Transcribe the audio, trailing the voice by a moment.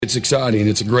It's exciting.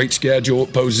 It's a great schedule.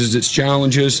 It poses its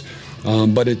challenges,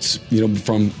 but it's,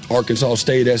 from Arkansas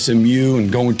State, SMU,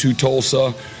 and going to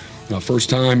Tulsa.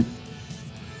 First time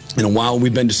in a while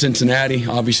we've been to Cincinnati.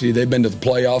 Obviously, they've been to the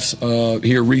playoffs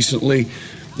here recently.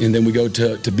 And then we go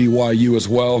to BYU as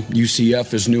well.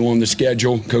 UCF is new on the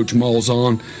schedule. Coach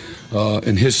Malzahn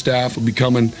and his staff will be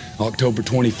coming October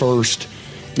 21st.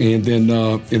 And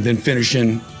then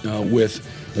finishing with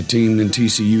a team in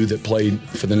TCU that played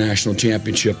for the national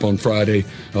championship on Friday,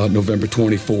 November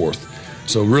 24th.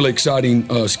 So really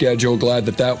exciting schedule. Glad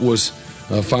that was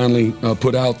finally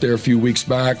put out there a few weeks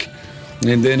back.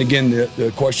 And then again,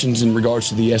 the questions in regards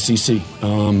to the SEC.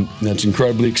 That's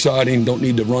incredibly exciting. Don't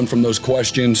need to run from those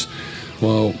questions.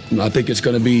 Well, I think it's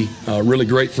going to be really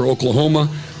great for Oklahoma.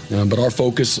 But our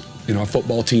focus in our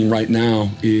football team right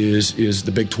now is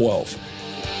the Big 12.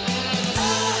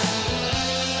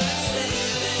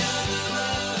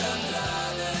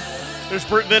 There's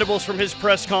Brent Venables from his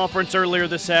press conference earlier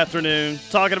this afternoon,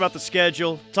 talking about the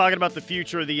schedule, talking about the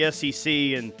future of the SEC,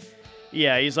 and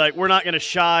yeah, he's like, we're not going to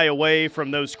shy away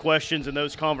from those questions and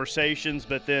those conversations,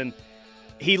 but then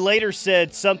he later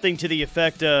said something to the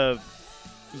effect of,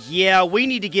 yeah, we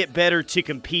need to get better to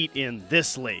compete in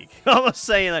this league. I was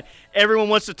saying, like, everyone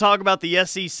wants to talk about the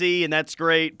SEC, and that's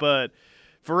great, but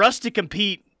for us to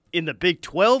compete in the Big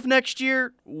 12 next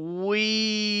year,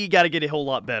 we got to get a whole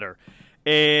lot better.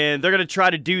 And they're going to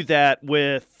try to do that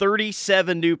with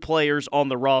 37 new players on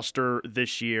the roster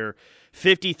this year,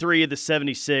 53 of the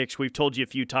 76. We've told you a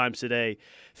few times today.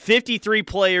 53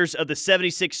 players of the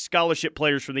 76 scholarship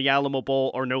players from the Alamo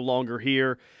Bowl are no longer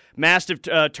here. Massive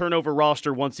turnover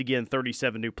roster, once again,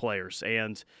 37 new players.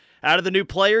 And out of the new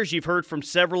players, you've heard from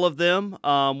several of them.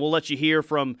 We'll let you hear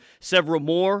from several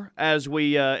more as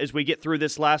we get through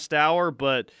this last hour.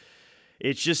 But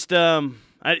it's just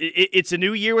it's a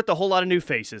new year with a whole lot of new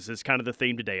faces is kind of the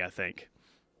theme today, I think.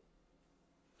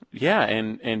 Yeah,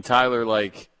 and Tyler,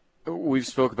 like we've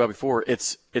spoke about before,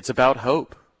 it's about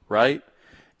hope, right?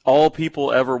 All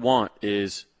people ever want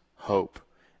is hope.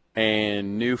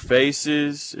 And new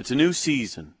faces, it's a new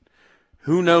season.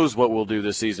 Who knows what we'll do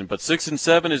this season, but 6 and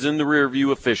 7 is in the rear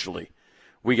view officially.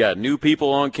 We got new people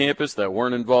on campus that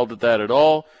weren't involved with that at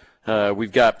all.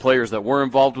 We've got players that were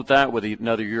involved with that with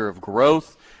another year of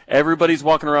growth. Everybody's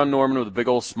walking around Norman with a big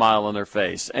old smile on their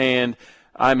face. And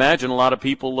I imagine a lot of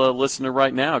people listening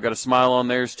right now got a smile on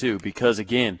theirs too because,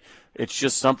 again, it's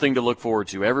just something to look forward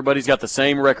to. Everybody's got the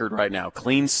same record right now,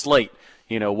 clean slate.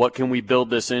 What can we build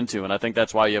this into? And I think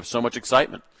that's why you have so much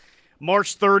excitement.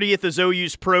 March 30th is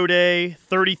OU's Pro Day,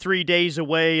 33 days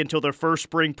away until their first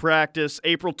spring practice.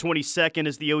 April 22nd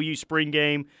is the OU spring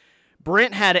game.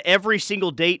 Brent had every single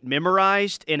date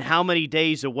memorized and how many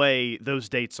days away those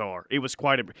dates are. It was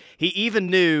he even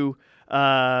knew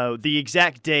the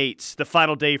exact dates, the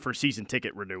final day for season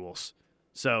ticket renewals.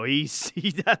 So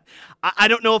I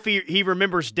don't know if he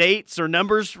remembers dates or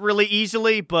numbers really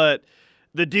easily, but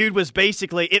the dude was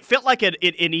basically, it felt like an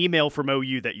email from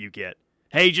OU that you get.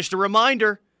 Hey, just a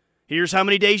reminder, here's how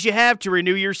many days you have to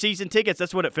renew your season tickets.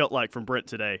 That's what it felt like from Brent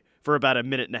today for about a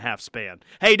minute and a half span.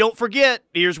 Hey, don't forget,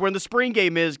 here's when the spring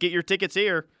game is. Get your tickets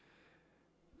here.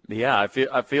 Yeah, I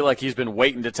feel like he's been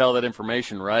waiting to tell that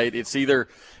information, right? It's either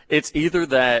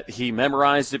that he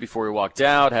memorized it before he walked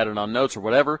out, had it on notes or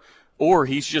whatever, or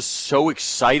he's just so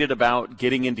excited about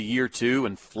getting into year 2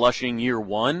 and flushing year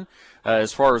 1.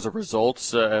 As far as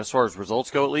results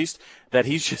go, at least, that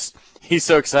he's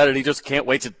so excited he just can't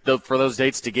wait for those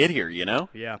dates to get here.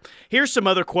 Yeah. Here's some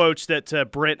other quotes that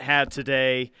Brent had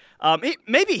today.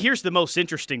 Maybe here's the most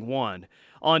interesting one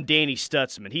on Danny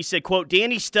Stutzman. He said, "quote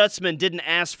Danny Stutzman didn't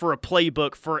ask for a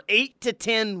playbook for 8 to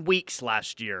 10 weeks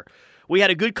last year. We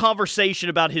had a good conversation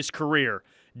about his career.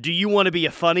 Do you want to be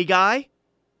a funny guy,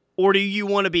 or do you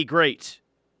want to be great?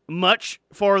 Much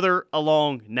farther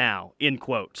along now." End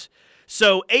quote.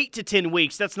 So 8 to 10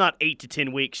 weeks, that's not 8 to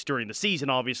 10 weeks during the season,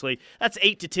 obviously. That's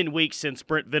 8 to 10 weeks since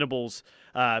Brent Venables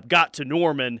got to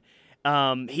Norman.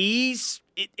 It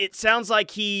sounds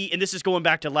like and this is going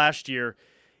back to last year,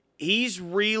 he's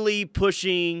really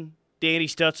pushing Danny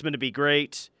Stutzman to be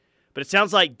great. But it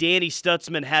sounds like Danny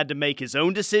Stutzman had to make his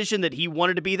own decision that he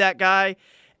wanted to be that guy.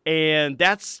 And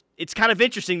it's kind of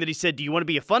interesting that he said, do you want to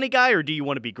be a funny guy or do you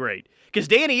want to be great? Because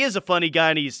Danny is a funny guy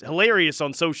and he's hilarious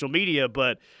on social media,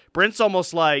 but Brent's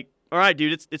almost like, all right,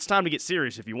 dude, it's time to get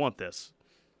serious if you want this.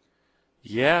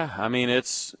 Yeah, I mean,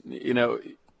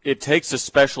 it takes a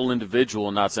special individual.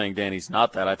 I'm not saying Danny's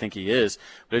not that. I think he is.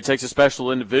 But it takes a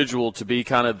special individual to be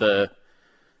kind of the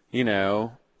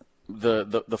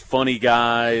funny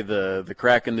guy, the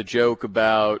cracking the joke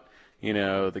about,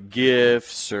 the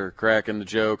gifts or cracking the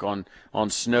joke on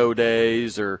snow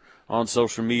days or on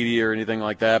social media or anything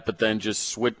like that, but then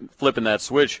just flipping that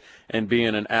switch and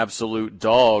being an absolute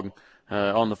dog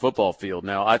on the football field.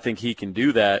 Now, I think he can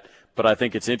do that, but I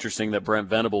think it's interesting that Brent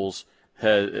Venables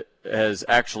has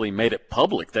actually made it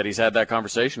public that he's had that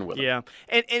conversation with him. Yeah,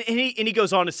 and he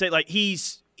goes on to say, like,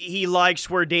 he likes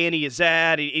where Danny is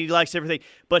at, he likes everything,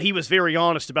 but he was very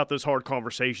honest about those hard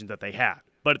conversations that they had.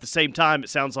 But at the same time, it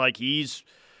sounds like he's,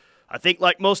 I think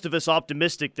like most of us,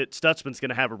 optimistic that Stutzman's going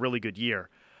to have a really good year.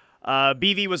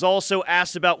 BV was also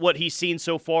asked about what he's seen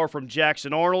so far from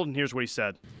Jackson Arnold, and here's what he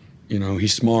said.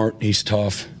 He's smart, he's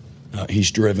tough,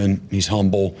 he's driven, he's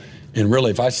humble. And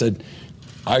really, if I said,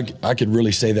 I could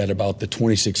really say that about the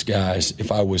 26 guys.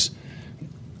 If I was,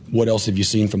 what else have you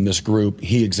seen from this group?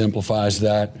 He exemplifies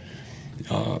that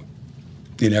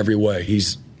in every way.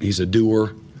 He's a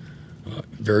doer,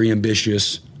 very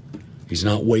ambitious. He's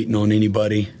not waiting on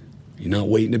anybody. He's not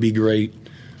waiting to be great.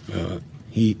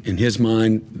 He, in his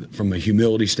mind, from a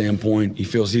humility standpoint, he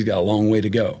feels he's got a long way to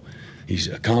go. He's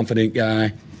a confident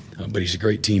guy, but he's a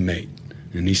great teammate,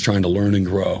 and he's trying to learn and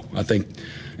grow. I think,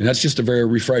 and that's just a very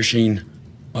refreshing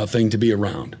thing to be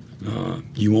around.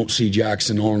 You won't see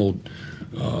Jackson Arnold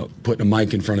putting a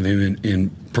mic in front of him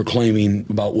and proclaiming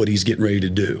about what he's getting ready to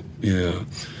do.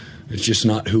 It's just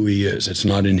not who he is. It's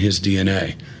not in his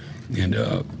DNA.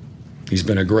 And he's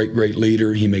been a great, great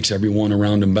leader. He makes everyone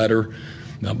around him better.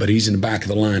 But he's in the back of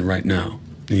the line right now,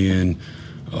 and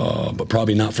but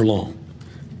probably not for long.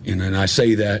 And I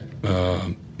say that,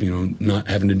 not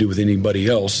having to do with anybody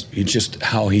else. It's just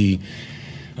how he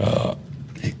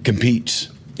competes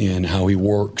and how he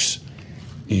works.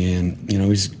 And,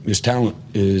 his talent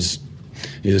is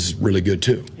really good,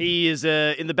 too. He is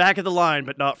in the back of the line,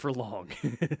 but not for long.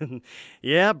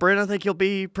 Yeah, Brent, I think he'll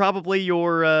be probably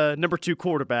your number 2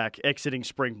 quarterback exiting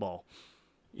spring ball.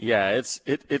 Yeah, it's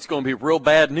going to be real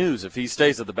bad news if he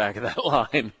stays at the back of that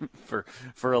line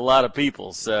for a lot of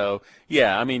people. So,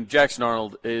 yeah, I mean, Jackson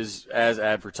Arnold is as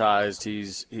advertised.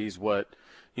 He's what,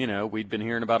 we'd been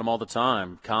hearing about him all the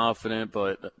time. Confident,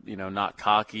 but, not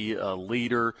cocky, a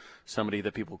leader, somebody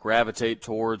that people gravitate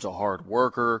towards, a hard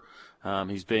worker.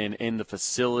 He's been in the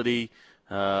facility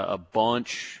a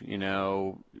bunch,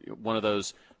 one of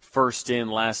those first in,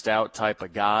 last out type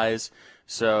of guys.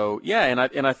 So, yeah,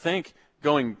 and I think –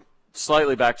 going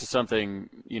slightly back to something,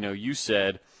 you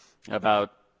said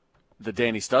about the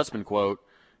Danny Stutzman quote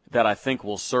that I think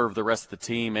will serve the rest of the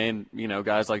team and,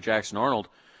 guys like Jackson Arnold,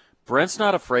 Brent's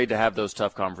not afraid to have those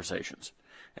tough conversations.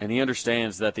 And he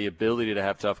understands that the ability to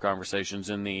have tough conversations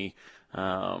and the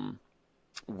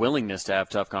willingness to have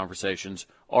tough conversations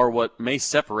are what may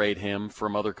separate him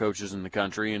from other coaches in the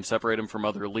country and separate him from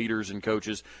other leaders and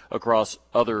coaches across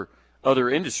other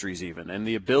industries even, and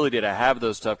the ability to have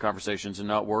those tough conversations and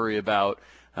not worry about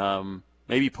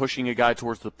maybe pushing a guy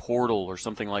towards the portal or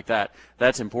something like that.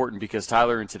 That's important because,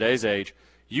 Tyler, in today's age,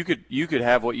 you could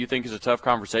have what you think is a tough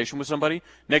conversation with somebody.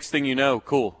 Next thing you know,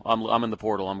 cool, I'm in the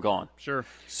portal, I'm gone. Sure.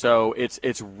 So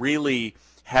it's really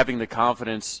having the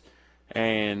confidence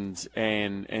and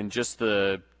just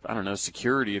the,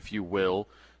 security, if you will,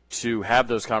 to have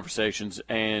those conversations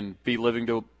and be willing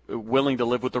to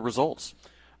live with the results.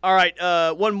 All right,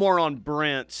 one more on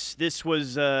Brent. This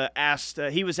was asked.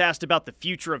 He was asked about the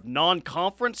future of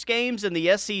non-conference games in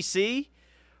the SEC.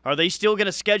 Are they still going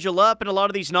to schedule up in a lot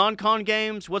of these non-con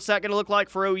games? What's that going to look like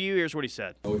for OU? Here's what he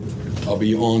said. I'll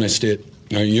be honest.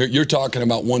 You're talking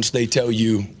about once they tell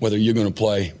you whether you're going to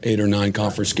play 8 or 9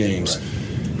 conference games.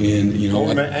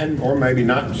 Right. Or maybe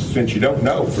not, since you don't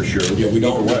know for sure. Yeah, we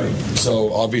don't. Way.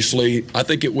 So obviously, I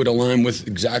think it would align with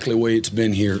exactly the way it's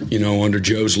been here, under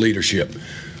Joe's leadership.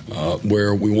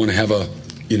 Where we want to have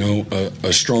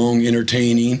a strong,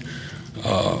 entertaining,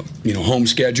 home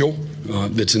schedule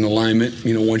that's in alignment.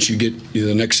 Once you get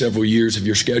the next several years of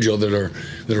your schedule that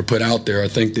are put out there, I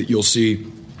think that you'll see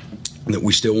that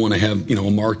we still want to have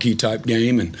a marquee type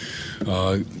game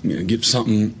and give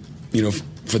something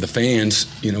for the fans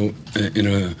in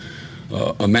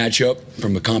a matchup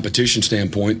from a competition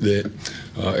standpoint that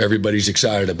everybody's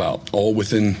excited about, all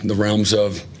within the realms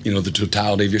of the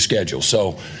totality of your schedule.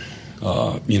 So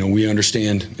we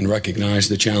understand and recognize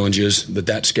the challenges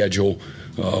that schedule,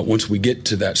 once we get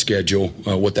to that schedule,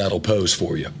 what that'll pose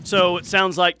for you. So it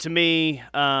sounds like to me,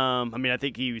 I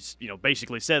think he was,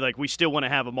 basically said, like, we still want to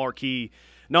have a marquee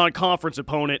non-conference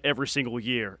opponent every single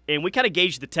year. And we kind of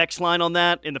gauged the text line on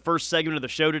that in the first segment of the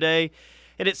show today.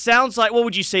 And it sounds like, what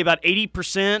would you say, about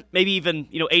 80%, maybe even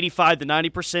 85 to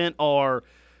 90% are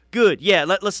good. Yeah,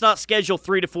 let's not schedule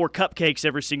 3 to 4 cupcakes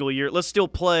every single year. Let's still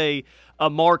play a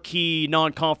marquee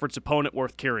non-conference opponent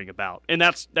worth caring about. And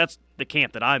that's the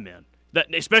camp that I'm in.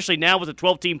 That, especially now with a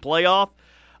 12-team playoff,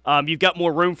 you've got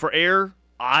more room for error.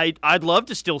 I'd love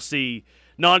to still see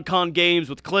non-con games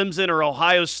with Clemson or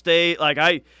Ohio State. Like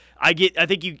I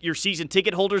think your season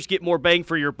ticket holders get more bang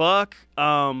for your buck.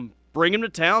 Bring them to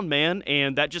town, man,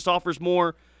 and that just offers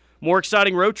more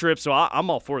exciting road trips. So I'm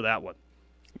all for that one.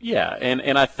 Yeah,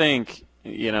 and I think,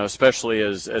 especially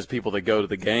as people that go to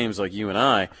the games like you and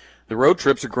I, the road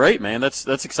trips are great, man. That's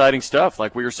exciting stuff.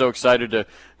 Like, we were so excited to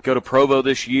go to Provo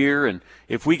this year, and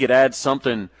if we could add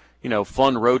something,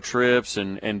 fun road trips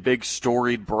and big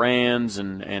storied brands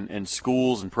and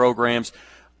schools and programs,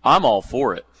 I'm all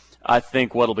for it. I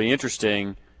think what'll be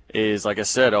interesting is, like I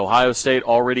said, Ohio State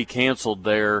already canceled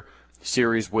their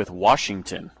series with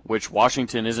Washington, which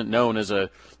Washington isn't known as a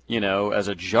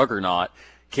juggernaut.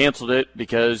 Canceled it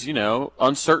because,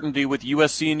 uncertainty with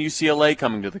USC and UCLA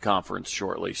coming to the conference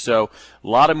shortly. So a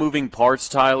lot of moving parts,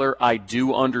 Tyler. I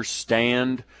do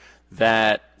understand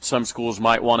that some schools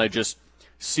might want to just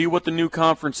see what the new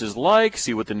conference is like,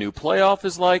 see what the new playoff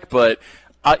is like, but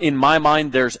in my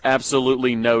mind, there's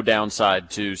absolutely no downside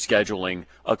to scheduling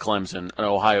a Clemson, an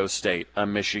Ohio State, a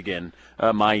Michigan,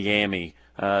 a Miami,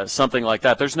 something like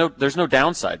that. There's no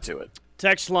downside to it.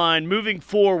 Text line, moving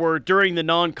forward during the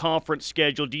non-conference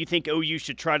schedule, do you think OU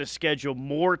should try to schedule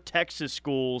more Texas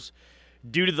schools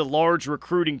due to the large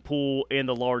recruiting pool and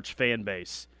the large fan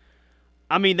base?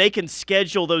 I mean, they can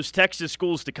schedule those Texas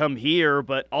schools to come here,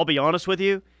 but I'll be honest with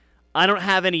you, I don't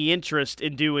have any interest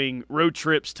in doing road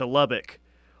trips to Lubbock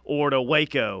or to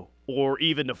Waco or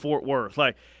even to Fort Worth.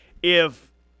 Like,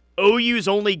 if OU's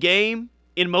only game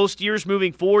in most years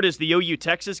moving forward is the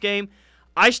OU-Texas game,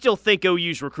 I still think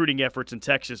OU's recruiting efforts in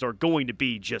Texas are going to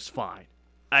be just fine.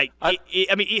 I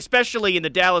mean, especially in the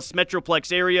Dallas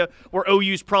Metroplex area where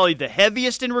OU's probably the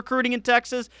heaviest in recruiting in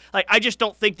Texas. Like, I just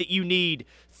don't think that you need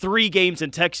 3 games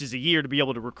in Texas a year to be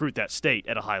able to recruit that state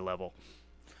at a high level.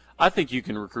 I think you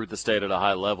can recruit the state at a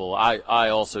high level. I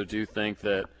also do think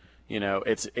that,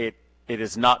 it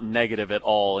is not negative at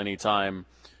all anytime,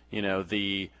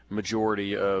 the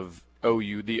majority of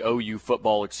the OU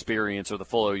football experience or the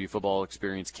full OU football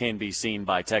experience can be seen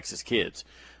by Texas kids.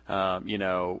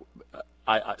 So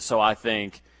I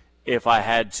think if I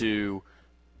had to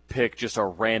pick just a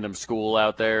random school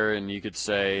out there and you could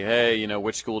say, hey,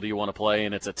 which school do you want to play,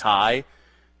 and it's a tie,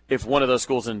 if one of those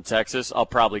schools in Texas, I'll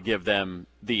probably give them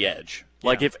the edge. Yeah.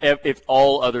 Like, if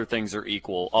all other things are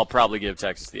equal, I'll probably give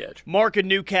Texas the edge. Mark in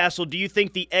Newcastle, do you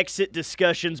think the exit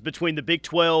discussions between the Big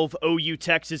 12, OU,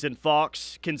 Texas, and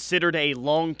Fox considered a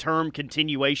long-term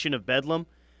continuation of Bedlam?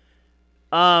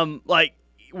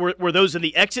 Were those in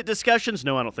the exit discussions?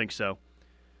 No, I don't think so.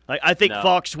 I think no.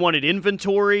 Fox wanted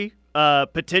inventory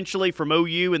potentially from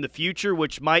OU in the future,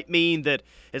 which might mean that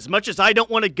as much as I don't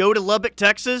want to go to Lubbock,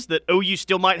 Texas, that OU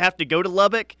still might have to go to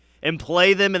Lubbock and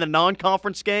play them in a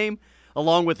non-conference game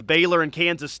along with Baylor and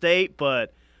Kansas State.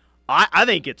 But I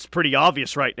think it's pretty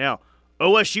obvious right now.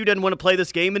 OSU doesn't want to play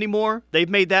this game anymore. They've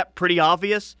made that pretty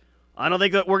obvious. I don't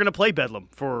think that we're going to play Bedlam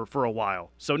for a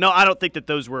while. So, no, I don't think that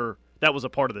that was a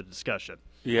part of the discussion.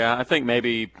 Yeah, I think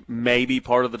maybe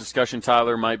part of the discussion,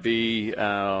 Tyler, might be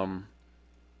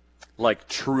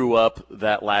true up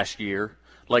that last year.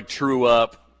 Like, true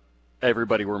up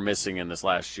everybody we're missing in this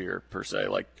last year, per se.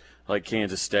 Like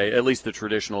Kansas State, at least the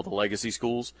traditional, the legacy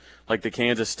schools, like the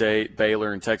Kansas State,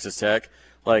 Baylor, and Texas Tech.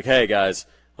 Like, hey, guys,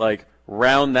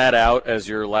 round that out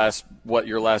as what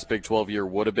your last Big 12 year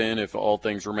would have been if all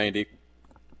things remained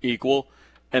equal.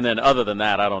 And then other than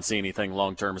that, I don't see anything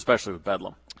long-term, especially with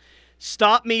Bedlam.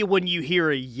 Stop me when you hear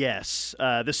a yes.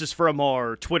 This is from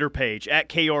our Twitter page, at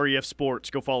KREF Sports.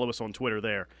 Go follow us on Twitter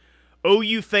there.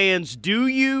 OU fans, do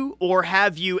you or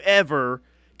have you ever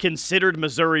considered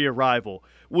Missouri a rival?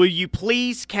 Will you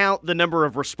please count the number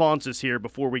of responses here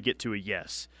before we get to a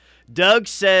yes? Doug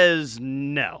says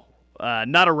no,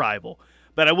 not a rival,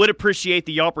 but I would appreciate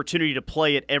the opportunity to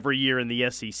play it every year in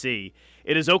the SEC.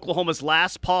 It is Oklahoma's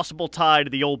last possible tie to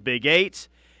the old Big Eight,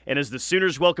 and as the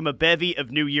Sooners welcome a bevy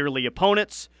of new yearly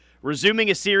opponents,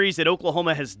 resuming a series that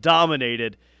Oklahoma has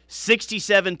dominated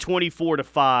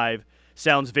 67-24-5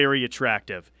 sounds very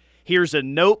attractive. Here's a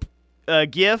nope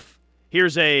gif.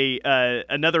 Here's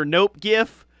another nope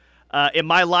gif. In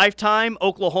my lifetime,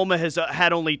 Oklahoma has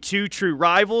had only 2 true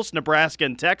rivals, Nebraska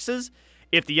and Texas.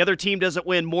 If the other team doesn't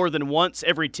win more than once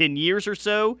every 10 years or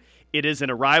so, it isn't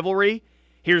a rivalry.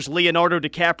 Here's Leonardo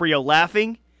DiCaprio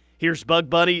laughing. Here's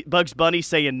Bugs Bunny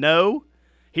saying no.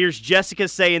 Here's Jessica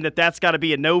saying that's got to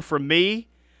be a no from me.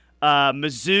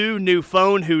 Mizzou, new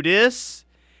phone, who dis?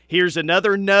 Here's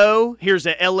another no. Here's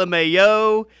a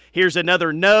LMAO. Here's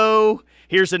another no.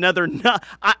 Here's another no.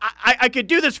 I could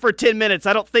do this for 10 minutes.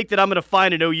 I don't think that I'm going to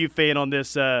find an OU fan on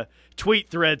this tweet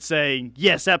thread saying,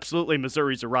 yes, absolutely,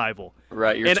 Missouri's a rival.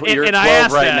 Right, you're and 12 I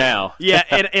asked right that, now. Yeah,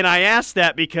 and I asked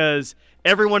that because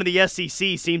everyone in the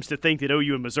SEC seems to think that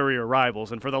OU and Missouri are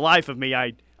rivals, and for the life of me,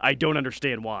 I don't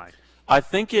understand why. I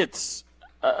think it's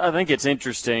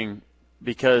interesting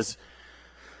because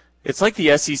it's like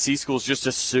the SEC schools just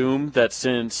assume that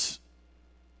since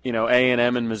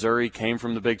A&M and Missouri came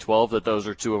from the Big 12 that those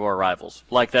are two of our rivals.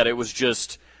 Like that it was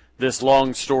just this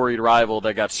long storied rival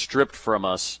that got stripped from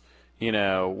us,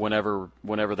 whenever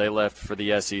they left for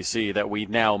the SEC that we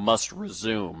now must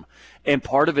resume. And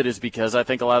part of it is because I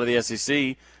think a lot of the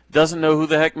SEC doesn't know who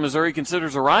the heck Missouri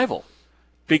considers a rival.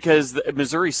 Because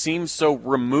Missouri seems so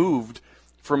removed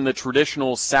from the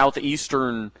traditional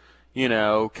southeastern,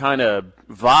 kind of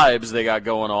vibes they got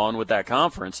going on with that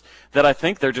conference that I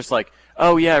think they're just like,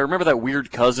 oh, yeah, remember that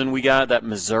weird cousin we got, that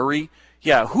Missouri?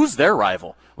 Yeah, who's their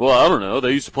rival? Well, I don't know.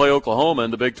 They used to play Oklahoma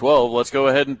in the Big 12. Let's go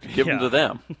ahead and give them to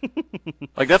them.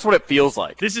 Like, that's what it feels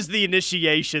like. This is the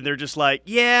initiation. They're just like,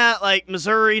 yeah, like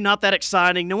Missouri, not that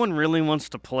exciting. No one really wants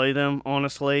to play them,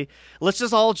 honestly. Let's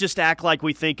just all just act like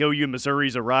we think OU and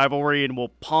Missouri's a rivalry, and we'll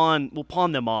pawn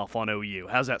them off on OU.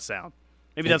 How's that sound?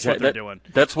 Maybe that's what they're doing.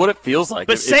 That's what it feels like.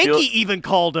 But Sankey even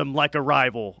called them like a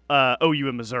rival, OU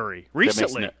and Missouri,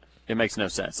 recently. It makes no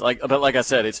sense. But like I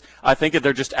said, I think that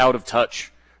they're just out of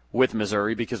touch with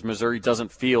Missouri because Missouri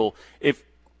doesn't feel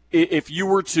if you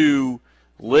were to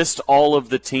list all of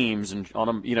the teams and on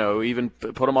them, even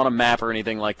put them on a map or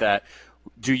anything like that,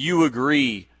 do you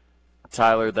agree,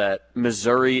 Tyler, that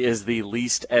Missouri is the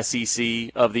least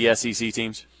SEC of the SEC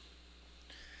teams?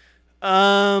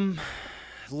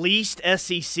 Least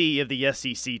SEC of the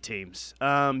SEC teams.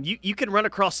 You can run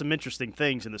across some interesting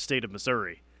things in the state of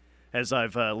Missouri, as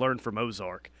I've learned from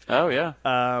Ozark. Oh, yeah.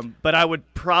 But I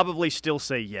would probably still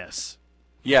say yes.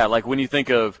 Yeah, like when you think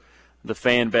of the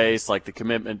fan base, like the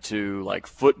commitment to like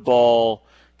football,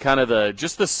 kind of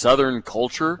just the Southern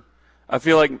culture, I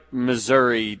feel like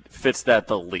Missouri fits that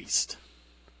the least.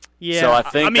 Yeah, so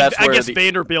I guess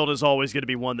Vanderbilt is always going to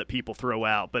be one that people throw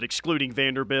out, but excluding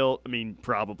Vanderbilt,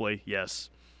 probably yes.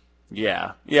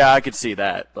 Yeah, I could see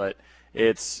that, but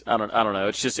it's I don't know.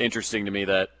 It's just interesting to me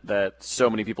that so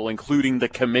many people, including the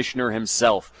commissioner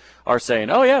himself, are saying,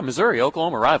 "Oh yeah, Missouri,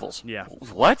 Oklahoma rivals." Yeah,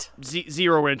 what?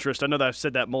 Zero interest. I know that I've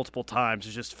said that multiple times.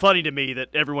 It's just funny to me that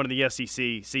everyone in the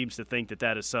SEC seems to think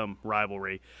that is some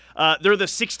rivalry. They're the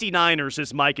 69ers,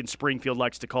 as Mike in Springfield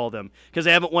likes to call them, because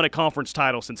they haven't won a conference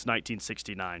title since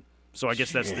 1969. So I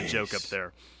guess that's the joke up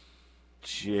there.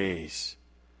 Jeez.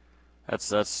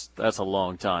 That's a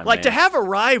long time. Like, man. To have a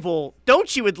rival,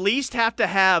 don't you at least have to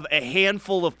have a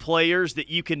handful of players that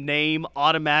you can name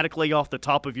automatically off the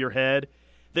top of your head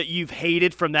that you've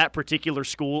hated from that particular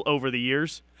school over the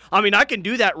years? I can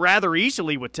do that rather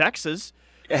easily with Texas.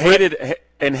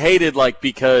 Hated like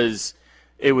because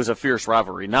it was a fierce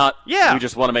rivalry, not we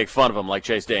just want to make fun of them like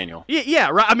Chase Daniel.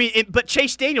 Yeah, right. But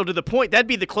Chase Daniel, to the point, that'd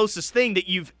be the closest thing that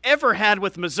you've ever had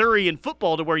with Missouri in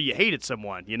football to where you hated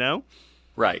someone,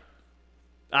 Right.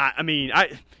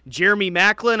 Jeremy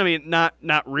Maclin,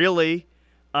 not really.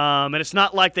 And it's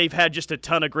not like they've had just a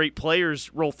ton of great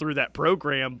players roll through that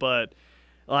program, but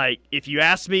like if you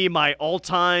ask me my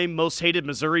all-time most hated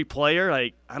Missouri player,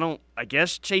 I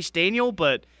guess Chase Daniel,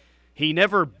 but he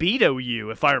never beat OU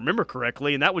if I remember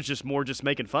correctly, and that was just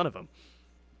making fun of him.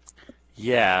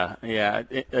 Yeah.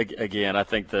 Again, I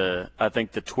think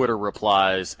the Twitter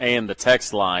replies and the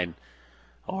text line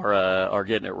are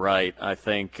getting it right. I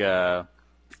think the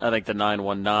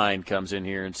 919 comes in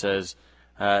here and says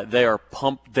they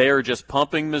are just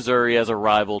pumping Missouri as a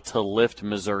rival to lift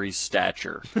Missouri's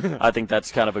stature. I think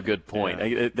that's kind of a good point.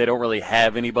 Yeah. They don't really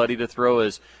have anybody to throw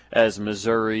as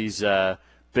Missouri's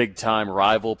big time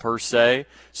rival per se.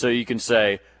 So you can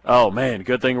say, oh man,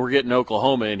 good thing we're getting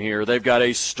Oklahoma in here. They've got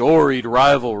a storied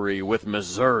rivalry with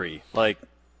Missouri. Like,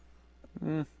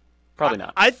 probably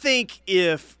not. I think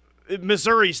if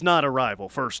Missouri's not a rival,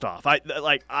 first off.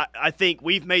 I think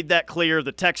we've made that clear.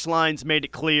 The text lines made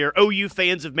it clear. OU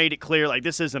fans have made it clear. Like,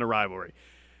 this isn't a rivalry.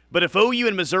 But if OU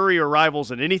and Missouri are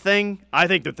rivals in anything, I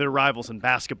think that they're rivals in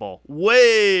basketball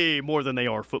way more than they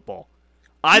are football.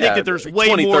 I think that there's way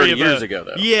 20, more 30 of years ago,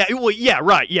 though. Yeah, well, yeah,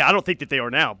 right. Yeah, I don't think that they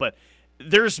are now. But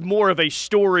there's more of a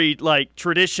storied,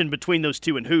 tradition between those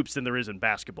two in hoops than there is in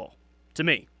basketball, to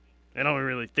me. And I don't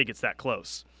really think it's that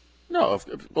close. No,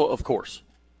 of course.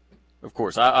 Of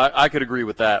course, I could agree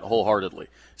with that wholeheartedly.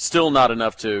 Still not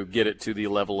enough to get it to the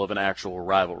level of an actual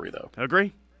rivalry, though.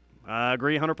 Agree. I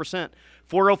agree 100%.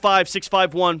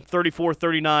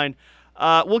 405-651-3439.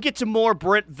 We'll get to more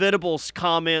Brent Venables'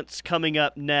 comments coming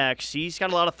up next. He's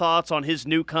got a lot of thoughts on his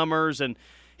newcomers and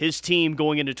his team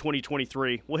going into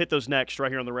 2023. We'll hit those next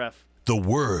right here on The Ref. The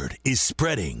word is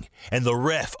spreading, and the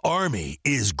Ref Army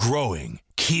is growing.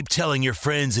 Keep telling your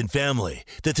friends and family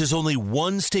that there's only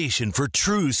one station for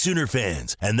true Sooner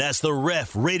fans, and that's the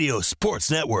Ref Radio Sports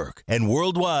Network, and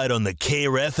worldwide on the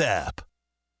KREF app.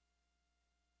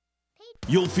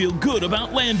 You'll feel good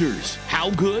about Landers.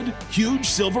 How good? Huge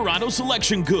Silverado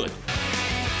selection good.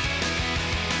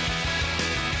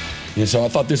 And so I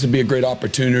thought this would be a great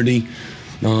opportunity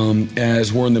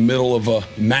as we're in the middle of a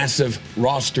massive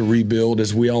roster rebuild,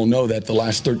 as we all know that the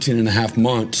last 13 and a half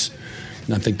months.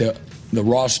 And I think that the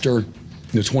roster,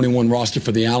 the 21 roster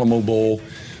for the Alamo Bowl,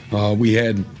 we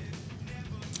had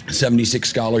 76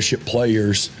 scholarship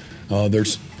players.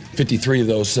 There's 53 of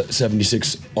those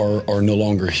 76 are no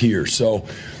longer here. So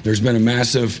there's been a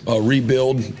massive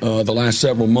rebuild the last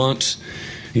several months,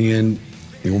 and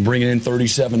we're bringing in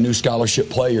 37 new scholarship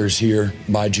players here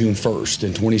by June 1st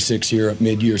and 26 here at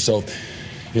mid-year. So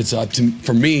it's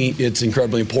for me, it's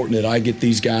incredibly important that I get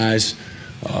these guys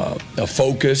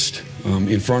focused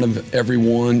in front of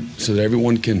everyone so that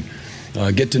everyone can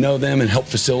get to know them and help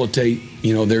facilitate,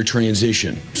 their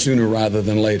transition sooner rather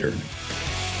than later.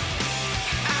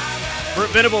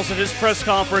 Brent Venables at his press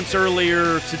conference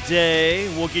earlier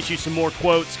today. We'll get you some more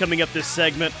quotes coming up this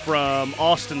segment from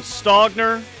Austin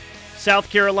Stogner, South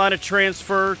Carolina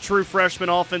transfer, true freshman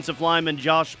offensive lineman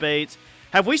Josh Bates.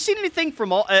 Have we seen anything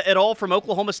at all from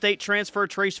Oklahoma State transfer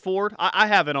Trace Ford? I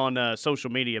haven't on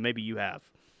social media. Maybe you have.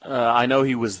 I know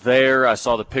he was there. I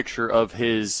saw the picture of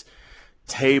his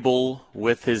table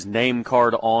with his name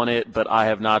card on it, but I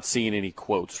have not seen any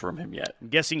quotes from him yet. I'm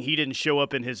guessing he didn't show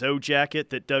up in his O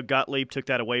jacket, that Doug Gottlieb took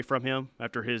that away from him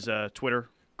after his Twitter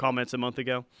comments a month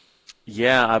ago.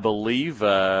 Yeah, I believe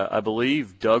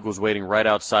Doug was waiting right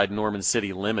outside Norman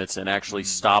city limits and actually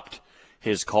stopped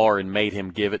his car and made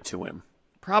him give it to him.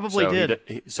 Probably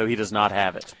did. So he does not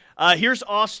have it. Here's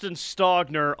Austin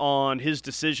Stogner on his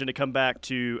decision to come back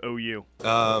to OU.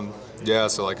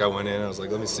 So I went in, I was like,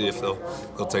 let me see if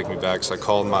they'll take me back. So I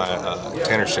called my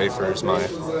Tanner Schaefer, he's my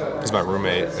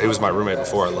roommate. He was my roommate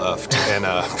before I left, and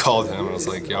called him. I was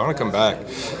like, yeah, I want to come back. And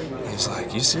he's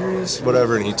like, you serious?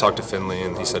 Whatever. And he talked to Finley,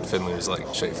 and he said Finley was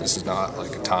like, Schaefer, this is not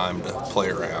like a time to play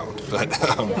around. But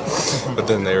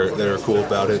then they were cool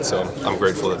about it, so I'm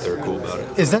grateful that they were cool about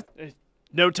it. Is that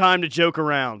no time to joke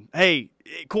around? Hey,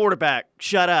 quarterback,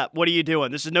 shut up. What are you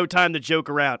doing? This is no time to joke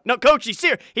around. No, coach, he's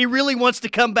serious. He really wants to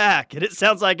come back. And it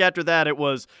sounds like after that it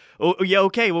was, oh, yeah,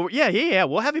 okay. Well, yeah.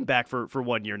 We'll have him back for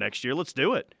 1 year next year. Let's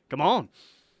do it. Come on.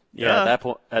 Yeah,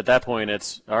 at that point,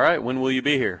 it's, all right, when will you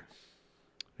be here?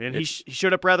 And he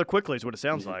showed up rather quickly is what it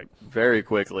sounds like. Very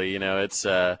quickly. It's,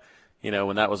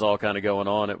 when that was all kind of going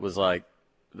on, it was like,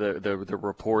 the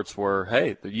reports were,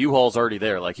 hey, the U-Haul's already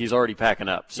there, like he's already packing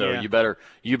up. So yeah. you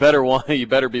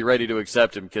better be ready to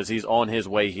accept him because he's on his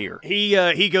way here.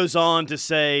 He goes on to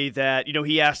say that,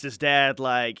 he asked his dad,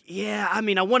 like, yeah, I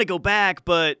mean, I want to go back,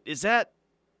 but is that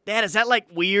like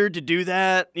weird to do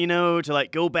that, to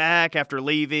like go back after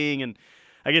leaving? And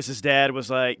I guess his dad was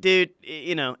like, dude,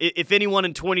 if anyone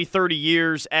in 20, 30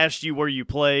 years asked you where you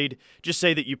played, just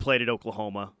say that you played at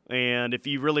Oklahoma. And if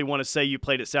you really want to say you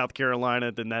played at South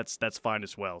Carolina, then that's fine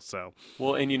as well. So,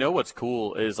 well, and what's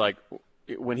cool is like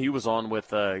when he was on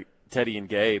with Teddy and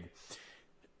Gabe,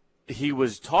 he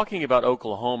was talking about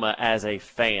Oklahoma as a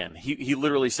fan. He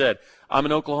literally said, I'm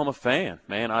an Oklahoma fan,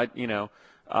 man.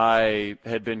 I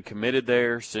had been committed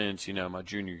there since, my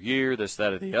junior year, this,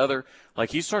 that, or the other.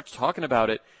 Like, he starts talking about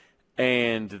it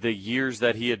and the years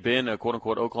that he had been a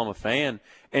quote-unquote Oklahoma fan.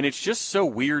 And it's just so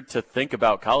weird to think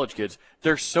about college kids.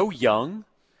 They're so young.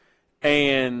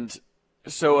 And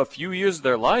so a few years of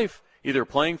their life, either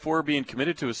playing for or being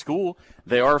committed to a school,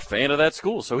 they are a fan of that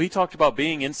school. So he talked about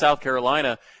being in South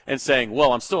Carolina and saying,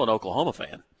 well, I'm still an Oklahoma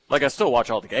fan. Like, I still watch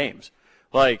all the games.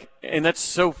 Like, and that's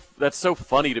so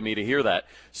funny to me to hear that.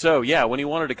 So, yeah, when he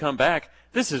wanted to come back,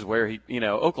 this is where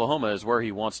Oklahoma is where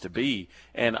he wants to be.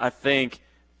 And I think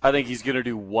he's going to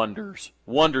do wonders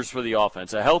for the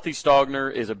offense. A healthy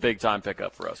Stogner is a big-time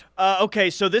pickup for us. Okay,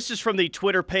 so this is from the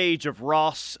Twitter page of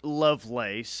Ross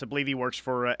Lovelace. I believe he works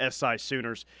for SI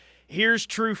Sooners. Here's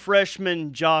true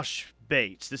freshman Josh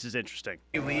Bates. This is interesting.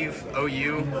 You leave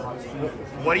OU,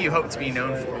 what do you hope to be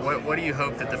known for? What do you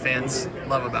hope that the fans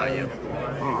love about you?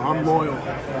 I'm loyal,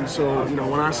 and so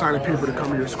when I sign a paper to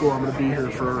come to your school, I'm going to be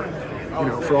here for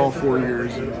all 4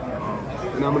 years, and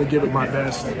I'm going to give it my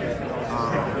best.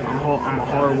 I'm a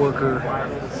hard worker.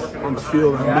 on the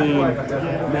field, I'm mean,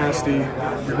 nasty.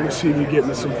 You're going to see me getting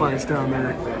into some fights down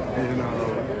there.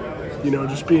 And, you know,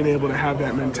 just being able to have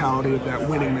that mentality, that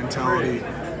winning mentality.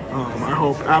 I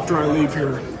hope after I leave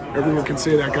here, everyone can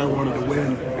say that guy wanted to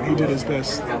win, and he did his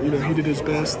best. You know, he did his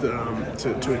best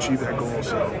to achieve that goal.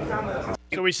 So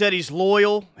he said he's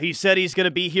loyal. He said he's going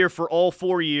to be here for all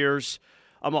 4 years.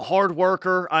 I'm a hard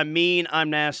worker. I'm mean.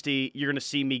 I'm nasty. You're going to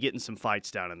see me getting some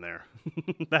fights down in there.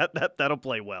 That'll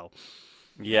play well.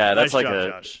 Yeah, that's Nice like job, a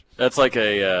Josh. that's like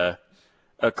a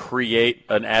create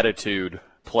an attitude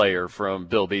player from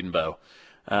Bill Bedenbaugh.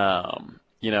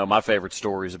 You know, my favorite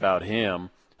stories about him.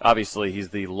 Obviously, he's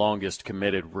the longest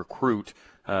committed recruit,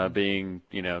 being,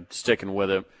 you know, sticking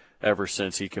with him ever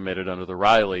since he committed under the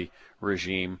Riley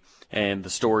regime. And the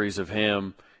stories of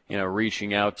him, you know,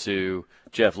 reaching out to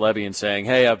Jeff Lebby and saying,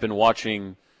 hey, I've been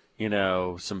watching, you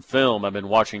know, some film. I've been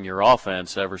watching your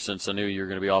offense ever since I knew you were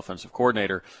going to be offensive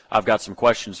coordinator. I've got some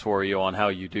questions for you on how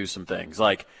you do some things.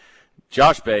 Like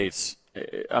Josh Bates,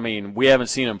 I mean, we haven't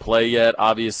seen him play yet,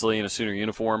 obviously, in a Sooner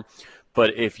uniform.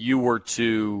 But if you were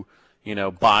to, you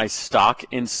know, buy stock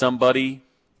in somebody,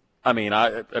 I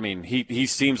mean, he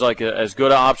seems like as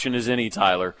good an option as any,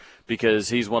 Tyler, because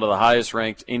he's one of the highest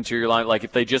ranked interior line. Like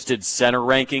if they just did center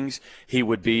rankings,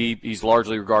 he's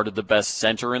largely regarded the best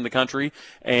center in the country.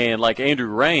 And like Andrew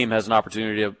Rame has an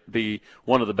opportunity to be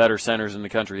one of the better centers in the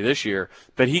country this year,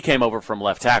 but he came over from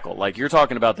left tackle. Like you're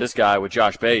talking about this guy with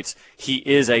Josh Bates, he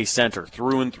is a center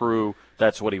through and through.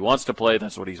 That's what he wants to play.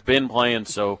 That's what he's been playing.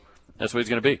 So that's what he's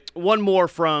going to be. One more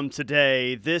from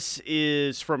today. This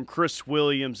is from Chris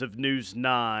Williams of News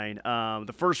 9.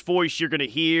 The first voice you're going to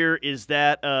hear is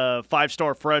that of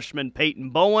five-star freshman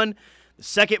Peyton Bowen. The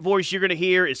second voice you're going to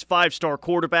hear is five-star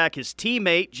quarterback, his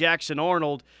teammate, Jackson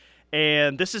Arnold.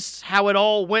 And this is how it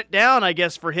all went down, I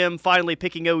guess, for him finally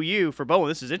picking OU for Bowen.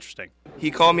 This is interesting. He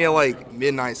called me at, like,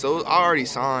 midnight, so I already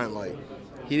signed. Like,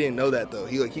 he didn't know that, though.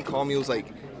 He called me, was, like,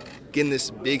 getting this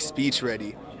big speech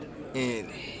ready.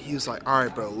 And he was like, all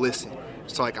right, bro, listen.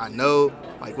 So, like, I know,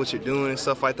 like, what you're doing and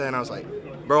stuff like that. And I was like,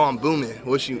 bro, I'm booming. I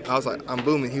was like, I'm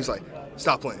booming. He was like,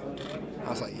 stop playing. I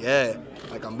was like, yeah,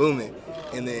 like, I'm booming.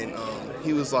 And then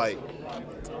he was like,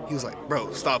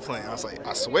 bro, stop playing. I was like,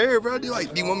 I swear, bro, do you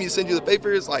want me to send you the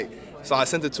papers? Like, so I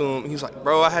sent it to him. He was like,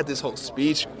 bro, I had this whole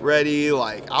speech ready.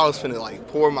 Like, I was finna, like,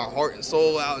 pour my heart and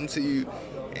soul out into you.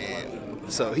 And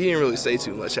so he didn't really say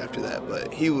too much after that,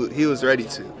 but he was ready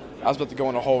to. I was about to go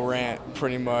on a whole rant,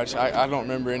 pretty much. I don't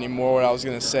remember anymore what I was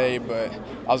going to say, but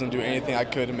I was going to do anything I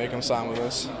could to make him sign with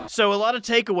us. So a lot of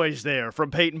takeaways there from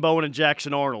Peyton Bowen and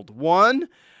Jackson Arnold. One,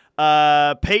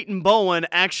 Peyton Bowen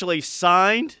actually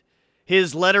signed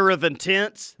his letter of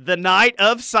intent the night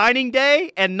of signing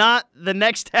day and not the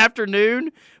next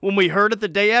afternoon when we heard it the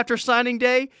day after signing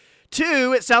day.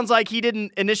 Two, it sounds like he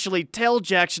didn't initially tell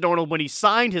Jackson Arnold when he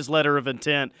signed his letter of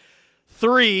intent.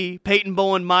 Three, Peyton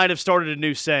Bowen might have started a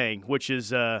new saying, which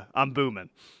is "I'm booming"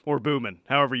 or "booming,"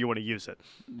 however you want to use it.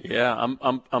 Yeah,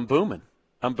 I'm booming.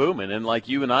 I'm booming, and like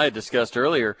you and I had discussed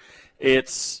earlier,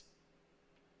 that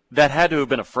had to have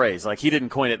been a phrase. Like he didn't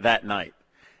coin it that night,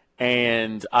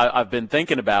 and I've been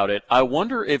thinking about it. I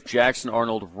wonder if Jackson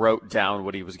Arnold wrote down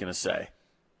what he was going to say.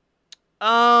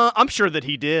 I'm sure that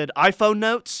he did. iPhone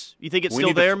notes? You think it's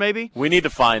still there? Maybe we need to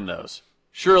find those.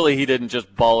 Surely he didn't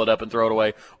just ball it up and throw it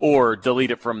away or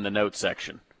delete it from the notes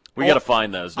section. We got to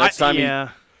find those. Next time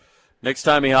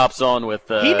he hops on with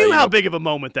he knew how big of a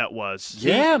moment that was.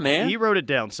 Yeah, man. He wrote it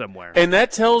down somewhere. And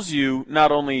that tells you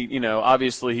not only,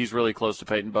 obviously he's really close to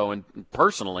Peyton Bowen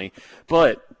personally,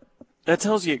 but that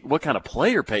tells you what kind of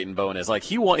player Peyton Bowen is. Like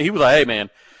he was like, "Hey man,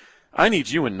 I need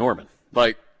you in Norman."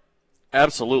 Like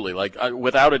absolutely. Like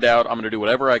without a doubt, I'm going to do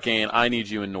whatever I can. I need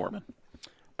you in Norman.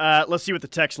 Let's see what the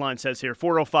text line says here.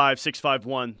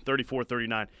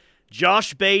 405-651-3439.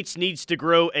 Josh Bates needs to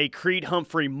grow a Creed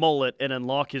Humphrey mullet and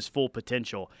unlock his full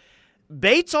potential.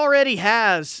 Bates already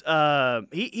has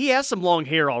he has some long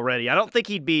hair already. I don't think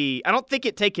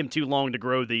it'd take him too long to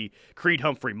grow the Creed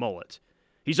Humphrey mullet.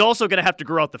 He's also going to have to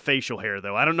grow out the facial hair,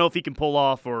 though. I don't know if he can pull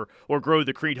off or grow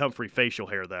the Creed Humphrey facial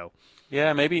hair, though.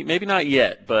 Yeah, maybe not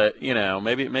yet, but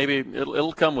maybe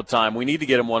it'll come with time. We need to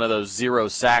get him one of those 0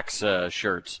 sacks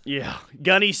shirts. Yeah,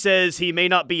 Gunny says he may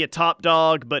not be a top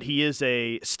dog, but he is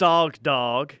a stog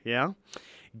dog. Yeah.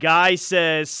 Guy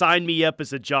says sign me up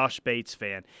as a Josh Bates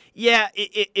fan. Yeah,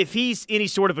 if he's any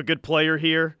sort of a good player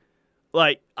here,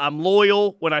 like I'm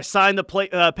loyal when I sign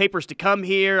the papers to come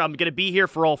here. I'm going to be here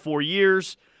for all 4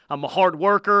 years. I'm a hard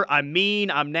worker. I'm mean.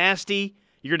 I'm nasty.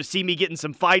 You're going to see me getting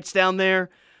some fights down there.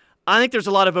 I think there's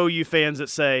a lot of OU fans that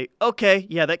say, okay,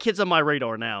 yeah, that kid's on my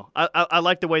radar now. I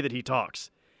like the way that he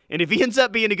talks. And if he ends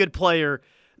up being a good player,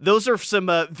 those are some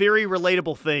very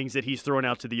relatable things that he's throwing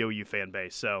out to the OU fan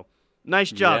base. So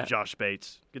nice job, Josh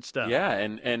Bates. Good stuff. Yeah,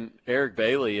 and Eric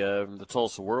Bailey, the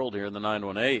Tulsa World here in the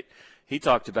 918, he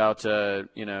talked about,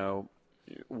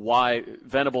 why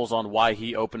Venables on why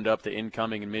he opened up the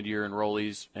incoming and mid-year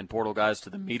enrollees and portal guys to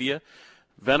the media.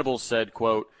 Venables said,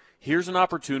 quote, "Here's an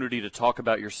opportunity to talk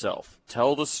about yourself.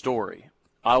 Tell the story.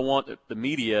 I want the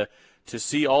media to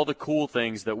see all the cool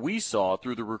things that we saw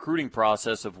through the recruiting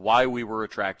process of why we were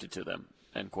attracted to them,"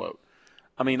 end quote.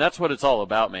 I mean, that's what it's all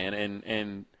about, man.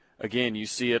 And again, you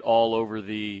see it all over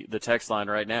the text line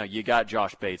right now. You got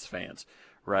Josh Bates fans,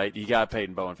 right? You got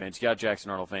Peyton Bowen fans. You got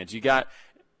Jackson Arnold fans. You got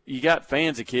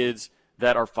fans of kids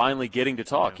that are finally getting to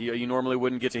talk. Yeah. You normally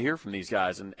wouldn't get to hear from these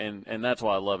guys, and that's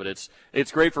why I love it.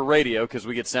 It's great for radio because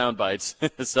we get sound bites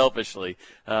selfishly,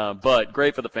 but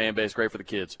great for the fan base, great for the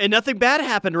kids. And nothing bad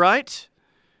happened, right?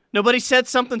 Nobody said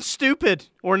something stupid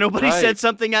or nobody said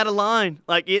something out of line.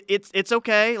 Like it's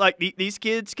okay. Like these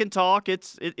kids can talk.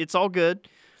 It's all good.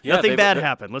 Yeah, nothing bad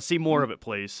happened. Let's see more of it,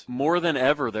 please. More than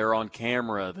ever, they're on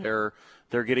camera.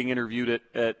 They're getting interviewed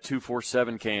at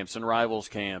 247 camps and Rivals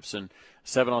camps and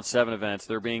 7-on-7 events.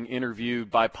 They're being interviewed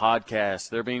by podcasts.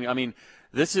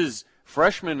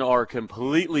 Freshmen are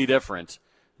completely different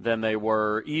than they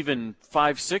were even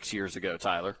 5-6 years ago,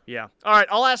 Tyler. Yeah. All right,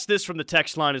 I'll ask this from the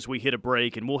text line as we hit a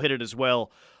break, and we'll hit it as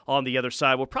well on the other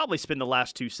side. We'll probably spend the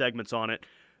last 2 segments on it.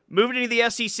 Moving into the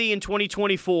SEC in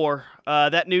 2024,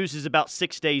 that news is about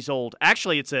 6 days old.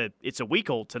 Actually, it's a week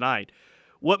old tonight.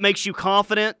 What makes you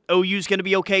confident OU's going to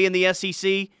be okay in the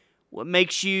SEC? What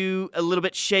makes you a little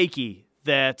bit shaky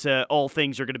that all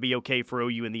things are going to be okay for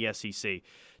OU in the SEC?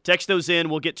 Text those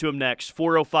in. We'll get to them next.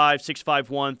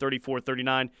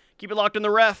 405-651-3439. Keep it locked in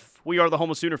the Ref. We are the home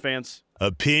of Sooner fans.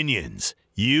 Opinions.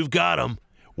 You've got them.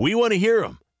 We want to hear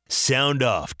them. Sound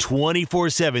off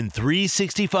 24/7,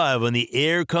 365 on the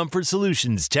Air Comfort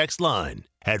Solutions text line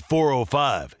at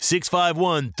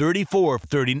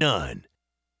 405-651-3439.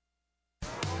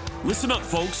 Listen up,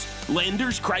 folks.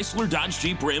 Landers Chrysler Dodge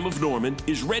Jeep Ram of Norman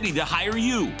is ready to hire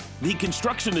you. The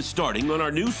construction is starting on our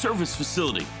new service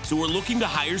facility, so we're looking to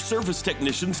hire service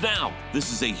technicians now.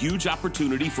 This is a huge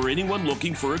opportunity for anyone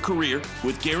looking for a career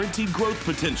with guaranteed growth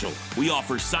potential. We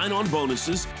offer sign-on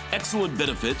bonuses, excellent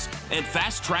benefits, and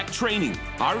fast-track training.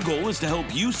 Our goal is to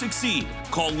help you succeed.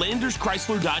 Call Landers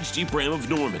Chrysler Dodge Jeep Ram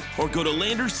of Norman or go to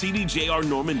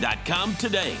LandersCDJRNorman.com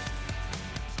today.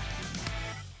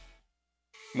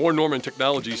 Moore Norman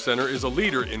Technology Center is a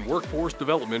leader in workforce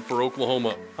development for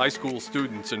Oklahoma. High school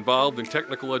students involved in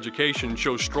technical education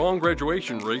show strong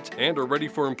graduation rates and are ready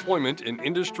for employment in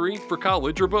industry, for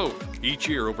college, or both. Each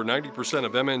year, over 90%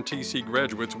 of MNTC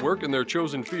graduates work in their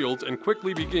chosen fields and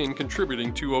quickly begin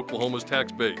contributing to Oklahoma's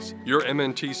tax base. Your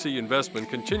MNTC investment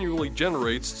continually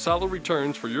generates solid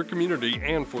returns for your community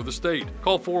and for the state.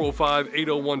 Call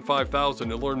 405-801-5000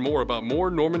 to learn more about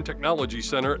Moore Norman Technology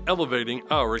Center, elevating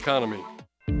our economy.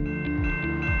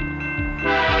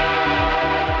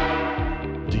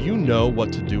 Do you know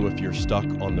what to do if you're stuck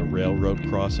on the railroad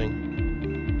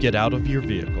crossing? Get out of your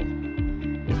vehicle.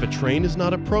 If a train is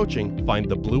not approaching, find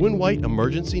the blue and white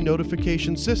emergency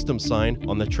notification system sign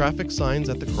on the traffic signs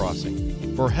at the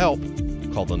crossing. For help,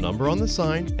 call the number on the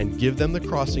sign and give them the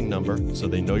crossing number so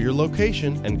they know your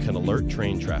location and can alert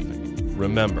train traffic.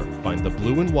 Remember, find the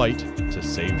blue and white to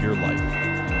save your life.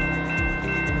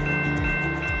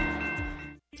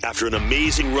 After an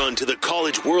amazing run to the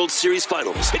College World Series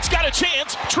Finals, it's got a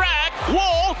chance. Track,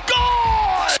 wall,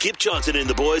 gone! Skip Johnson and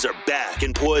the boys are back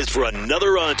and poised for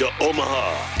another run to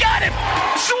Omaha. Got him!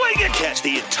 Swing it! Catch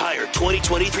the entire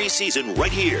 2023 season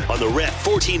right here on the Ref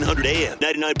 1400 AM,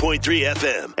 99.3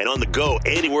 FM, and on the go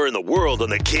anywhere in the world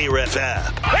on the KREF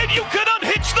app. And you can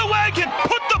unhitch the wagon,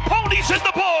 put the ponies in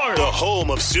the barn! The home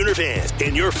of Sooner fans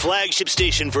and your flagship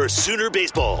station for Sooner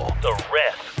baseball. The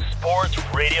Ref Sports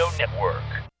Radio Network.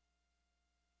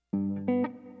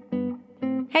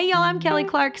 Hey y'all, I'm Kelly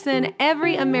Clarkson.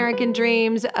 Every American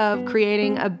dreams of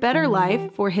creating a better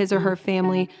life for his or her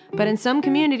family, but in some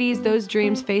communities, those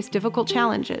dreams face difficult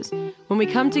challenges. When we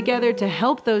come together to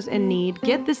help those in need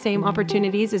get the same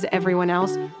opportunities as everyone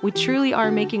else, we truly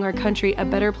are making our country a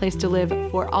better place to live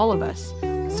for all of us.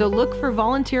 So look for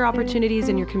volunteer opportunities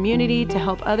in your community to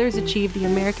help others achieve the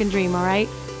American dream, all right?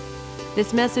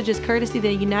 This message is courtesy of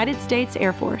the United States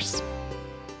Air Force.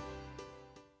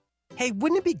 Hey,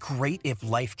 wouldn't it be great if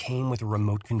life came with a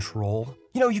remote control?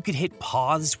 You know, you could hit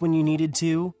pause when you needed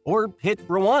to, or hit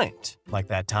rewind, like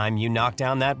that time you knocked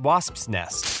down that wasp's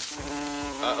nest.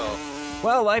 Uh-oh.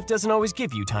 Well, life doesn't always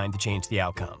give you time to change the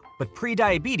outcome, but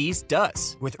prediabetes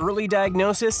does. With early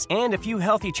diagnosis and a few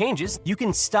healthy changes, you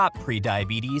can stop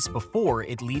prediabetes before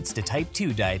it leads to type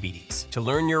 2 diabetes. To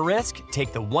learn your risk,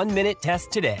 take the 1-minute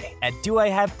test today at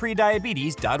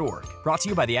doihaveprediabetes.org. Brought to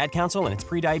you by the Ad Council and its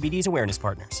prediabetes awareness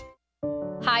partners.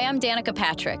 Hi, I'm Danica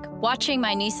Patrick. Watching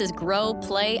my nieces grow,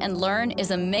 play, and learn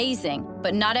is amazing,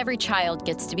 but not every child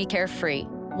gets to be carefree.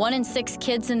 1 in 6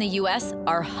 kids in the U.S.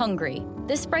 are hungry.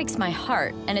 This breaks my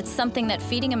heart, and it's something that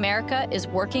Feeding America is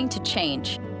working to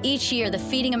change. Each year, the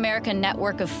Feeding America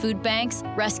network of food banks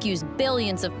rescues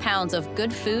billions of pounds of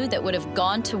good food that would have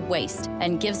gone to waste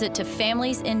and gives it to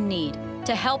families in need.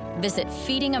 To help, visit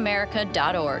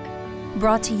feedingamerica.org.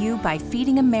 Brought to you by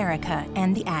Feeding America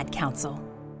and the Ad Council.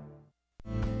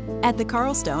 At the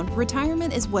Carlstone,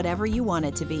 retirement is whatever you want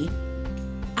it to be.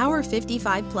 Our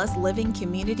 55-plus living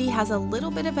community has a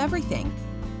little bit of everything.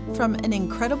 From an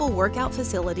incredible workout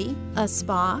facility, a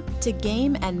spa, to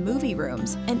game and movie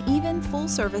rooms, and even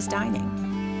full-service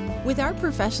dining. With our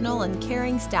professional and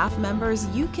caring staff members,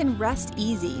 you can rest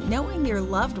easy knowing your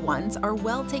loved ones are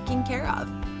well taken care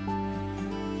of.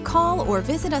 Call or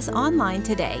visit us online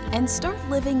today and start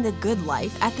living the good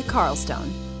life at the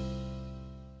Carlstone.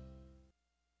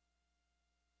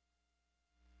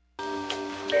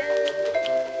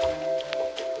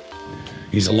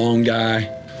 He's a long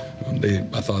guy.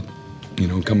 I thought,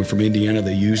 coming from Indiana,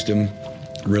 they used him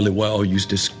really well,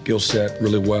 used his skill set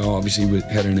really well. Obviously, we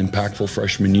had an impactful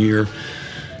freshman year,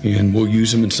 and we'll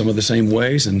use him in some of the same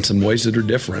ways and some ways that are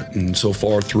different. And so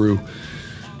far through,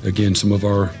 again, some of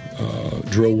our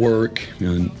drill work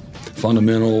and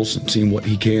fundamentals and seeing what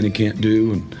he can and can't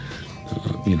do. And,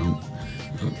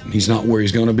 he's not where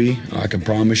he's going to be, I can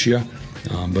promise you.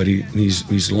 But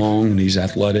he's long and he's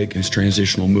athletic. His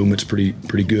transitional movement's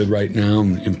pretty good right now,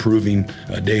 and improving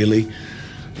daily.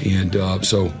 And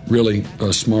so really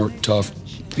smart, tough,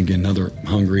 again, another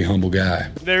hungry, humble guy.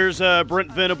 There's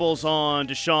Brent Venables on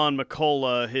Deshaun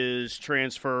McCullough, his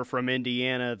transfer from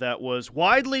Indiana that was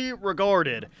widely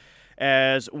regarded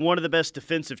as one of the best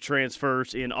defensive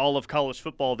transfers in all of college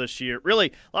football this year.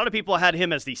 Really, a lot of people had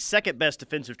him as the second best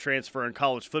defensive transfer in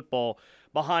college football,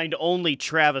 behind only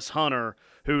Travis Hunter,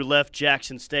 who left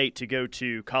Jackson State to go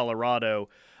to Colorado.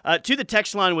 To the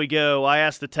text line we go. I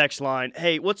asked the text line,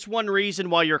 hey, what's one reason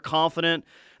why you're confident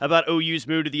about OU's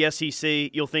move to the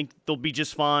SEC? You'll think they'll be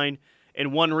just fine.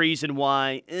 And one reason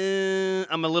why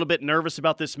I'm a little bit nervous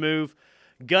about this move.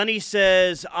 Gunny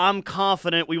says, I'm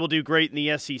confident we will do great in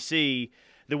the SEC.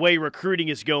 The way recruiting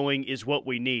is going is what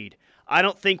we need. I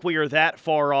don't think we are that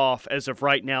far off as of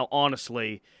right now,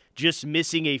 honestly. Just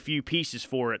missing a few pieces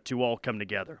for it to all come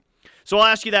together. So I'll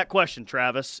ask you that question,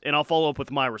 Travis, and I'll follow up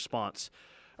with my response.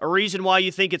 A reason why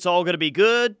you think it's all going to be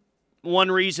good.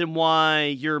 One reason why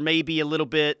you're maybe a little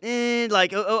bit,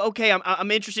 okay,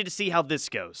 I'm interested to see how this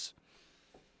goes.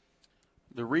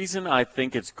 The reason I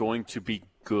think it's going to be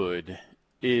good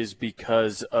is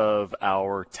because of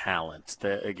our talent.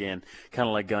 That, again, kind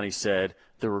of like Gunny said,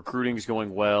 the recruiting is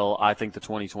going well. I think the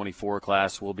 2024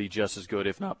 class will be just as good,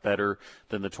 if not better,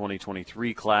 than the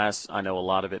 2023 class. I know a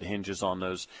lot of it hinges on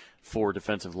those 4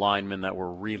 defensive linemen that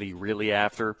we're really, really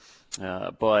after.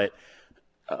 But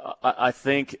I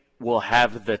think we'll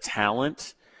have the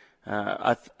talent.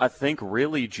 I think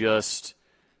really just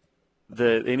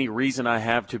any reason I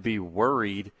have to be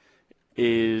worried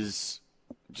is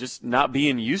just not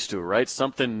being used to it, right?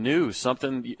 Something new,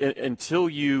 something until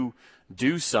you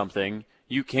do something,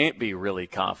 you can't be really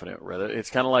confident. It's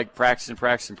kind of like practicing.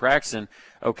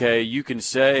 Okay, you can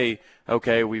say,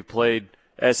 okay, we've played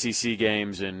SEC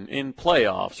games in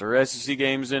playoffs or SEC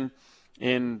games in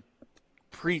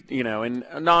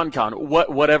non-con,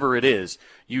 whatever it is.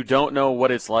 You don't know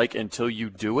what it's like until you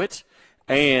do it,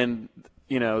 and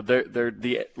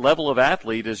the level of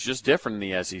athlete is just different in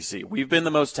the SEC. We've been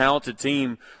the most talented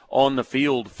team on the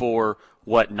field for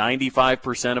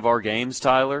 95% of our games,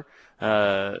 Tyler.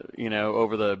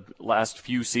 Over the last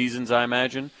few seasons, I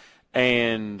imagine,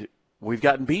 and we've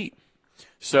gotten beat.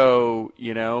 So,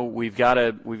 we've got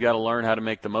to learn how to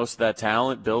make the most of that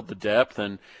talent, build the depth,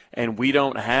 and we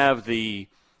don't have the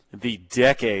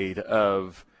decade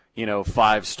of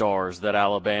 5 stars that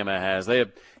Alabama has. They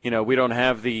have, we don't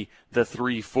have the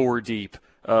 3-4 deep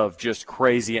of just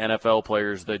crazy NFL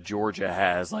players that Georgia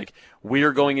has. Like, we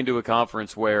are going into a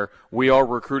conference where we are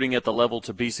recruiting at the level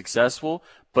to be successful,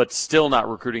 but still not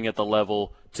recruiting at the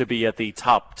level to be at the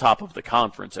top of the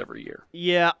conference every year.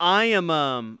 Yeah, I'm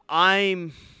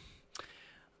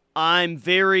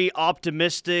very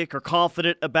optimistic or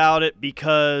confident about it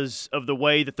because of the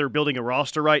way that they're building a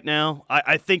roster right now.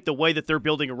 I think the way that they're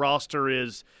building a roster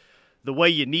is the way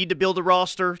you need to build a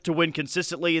roster to win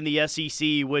consistently in the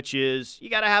SEC, which is you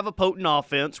got to have a potent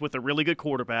offense with a really good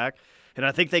quarterback. And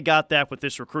I think they got that with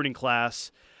this recruiting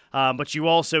class. But you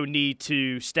also need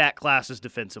to stack classes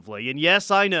defensively. And yes,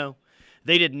 I know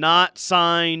they did not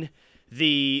sign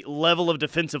the level of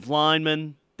defensive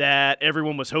linemen that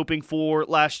everyone was hoping for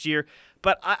last year.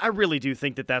 But I really do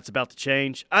think that that's about to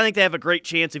change. I think they have a great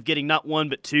chance of getting not one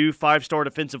but two 5-star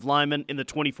defensive linemen in the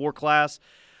 24 class.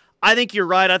 I think you're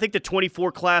right. I think the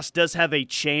 24 class does have a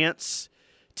chance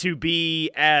to be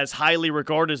as highly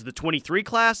regarded as the 23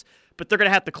 class, but they're going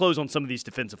to have to close on some of these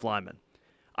defensive linemen.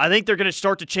 I think they're going to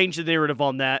start to change the narrative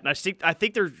on that, and I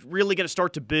think they're really going to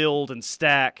start to build and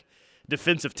stack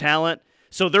defensive talent.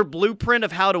 So their blueprint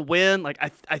of how to win, like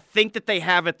I think that they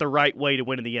have it the right way to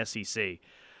win in the SEC.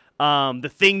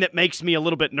 The thing that makes me a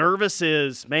little bit nervous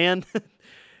is, man,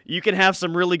 you can have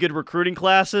some really good recruiting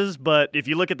classes, but if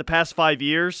you look at the past 5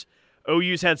 years,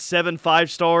 OU's had 7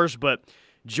 5-stars, but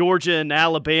Georgia and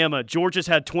Alabama, Georgia's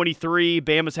had 23,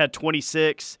 Bama's had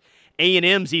 26,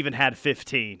 A&M's even had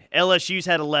 15, LSU's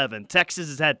had 11, Texas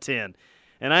has had 10.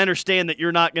 And I understand that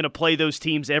you're not going to play those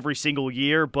teams every single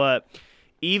year, but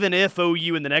even if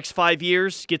OU in the next 5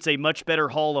 years gets a much better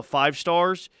haul of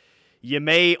 5-stars, you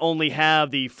may only have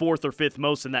the 4th or 5th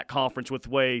most in that conference with the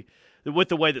way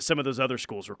that some of those other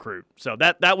schools recruit. So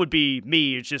that would be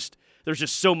me. It's just there's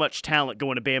just so much talent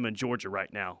going to Bama and Georgia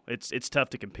right now. It's tough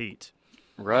to compete.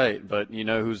 Right, but you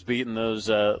know who's beating those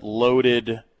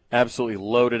absolutely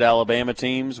loaded Alabama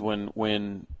teams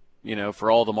when you know, for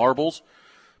all the marbles?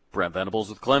 Brent Venables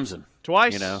with Clemson.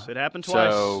 Twice. You know? It happened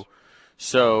twice.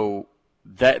 So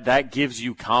that gives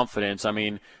you confidence. I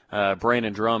mean,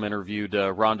 Brandon Drum interviewed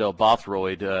Rondell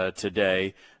Bothroyd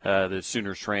today, the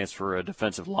Sooners transfer, a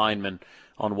defensive lineman,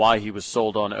 on why he was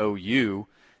sold on OU.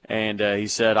 And he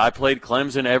said, I played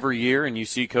Clemson every year, and you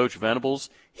see Coach Venables,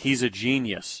 he's a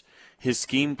genius. His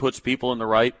scheme puts people in the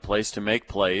right place to make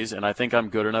plays, and I think I'm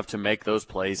good enough to make those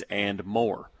plays and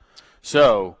more.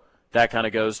 So that kind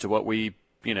of goes to what we,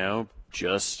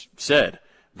 just said.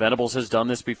 Venables has done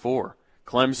this before.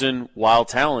 Clemson, while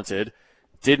talented,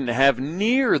 didn't have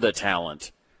near the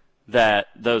talent that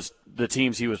the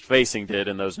teams he was facing did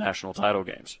in those national title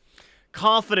games.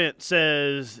 Confident,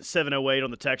 says 708 on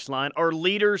the text line. Our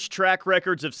leaders' track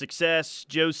records of success,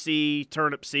 Joe C.,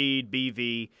 Turnip Seed,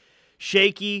 BV,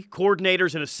 shaky,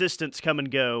 coordinators and assistants come and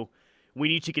go. We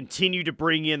need to continue to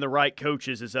bring in the right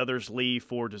coaches as others leave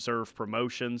for deserved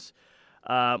promotions.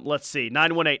 Let's see,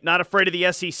 918, not afraid of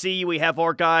the SEC. We have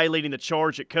our guy leading the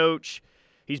charge at coach.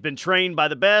 He's been trained by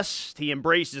the best. He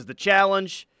embraces the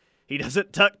challenge. He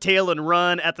doesn't tuck tail and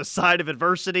run at the side of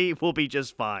adversity. We'll be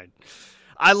just fine.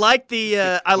 I like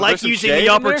using the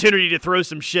opportunity to throw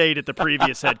some shade at the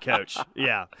previous head coach.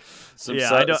 Yeah.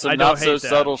 I don't not so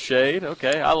subtle shade.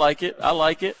 Okay, I like it.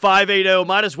 580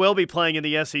 might as well be playing in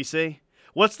the SEC.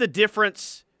 What's the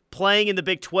difference playing in the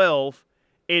Big 12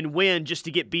 and win just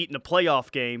to get beat in a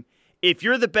playoff game? If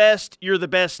you're the best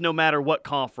no matter what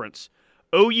conference.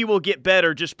 OU will get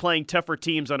better just playing tougher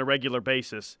teams on a regular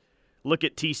basis. Look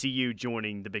at TCU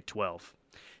joining the Big 12.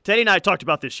 Teddy and I talked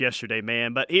about this yesterday,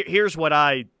 man, but here's what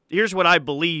I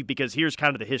believe, because here's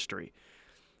kind of the history.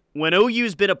 When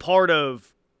OU's been a part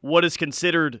of what is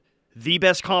considered the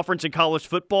best conference in college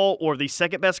football or the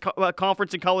second best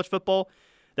conference in college football,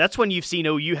 that's when you've seen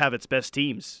OU have its best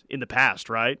teams in the past,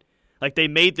 right? Like they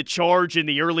made the charge in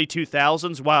the early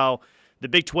 2000s while the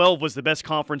Big 12 was the best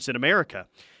conference in America.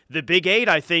 The Big 8,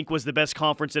 I think, was the best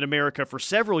conference in America for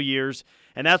several years,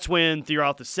 and that's when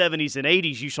throughout the 70s and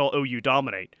 80s you saw OU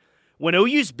dominate. When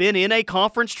OU's been in a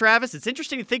conference, Travis, it's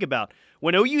interesting to think about.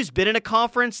 When OU's been in a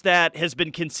conference that has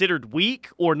been considered weak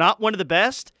or not one of the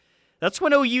best, that's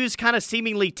when OU's kind of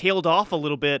seemingly tailed off a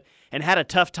little bit and had a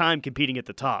tough time competing at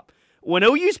the top. When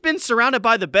OU's been surrounded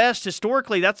by the best,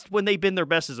 historically, that's when they've been their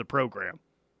best as a program.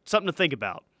 Something to think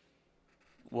about.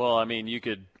 Well, I mean, you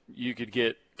could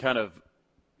get kind of,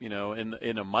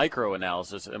 in a micro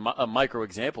analysis, a micro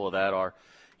example of that are,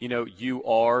 you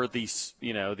are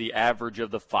the average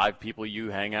of the 5 people you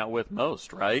hang out with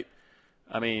most, right?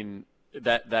 I mean,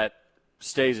 that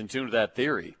stays in tune with that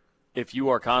theory. If you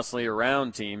are constantly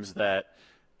around teams that,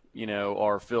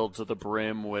 are filled to the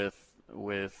brim with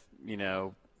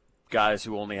guys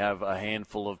who only have a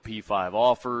handful of P5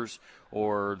 offers,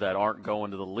 or that aren't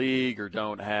going to the league, or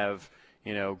don't have,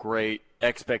 great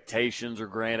expectations or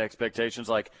grand expectations,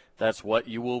 like that's what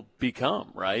you will become,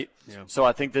 right? Yeah. So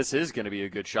I think this is going to be a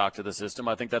good shock to the system.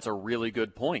 I think that's a really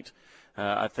good point.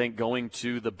 I think going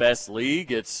to the best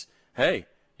league, it's, hey,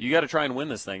 you got to try and win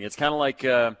this thing. It's kind of like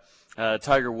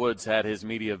Tiger Woods had his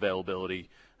media availability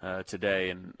today,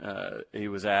 and he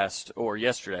was asked, or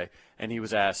yesterday, and he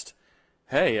was asked,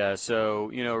 hey, so,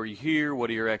 you know, are you here? What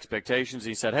are your expectations?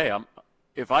 He said, hey,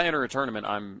 if I enter a tournament,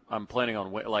 I'm planning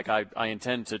on I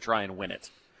intend to try and win it.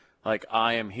 Like,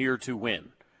 I am here to win.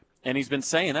 And he's been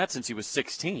saying that since he was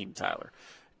 16, Tyler.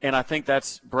 And I think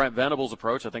that's Brent Venables'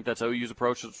 approach. I think that's OU's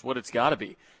approach. It's what it's got to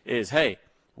be, is, hey,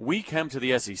 we come to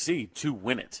the SEC to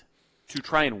win it, to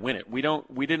try and win it. We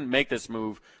didn't make this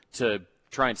move to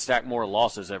try and stack more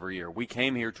losses every year. We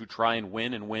came here to try and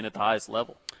win at the highest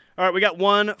level. All right, we got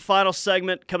one final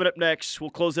segment coming up next. We'll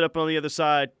close it up on the other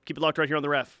side. Keep it locked right here on The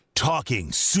Ref.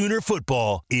 Talking Sooner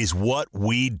football is what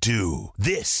we do.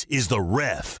 This is The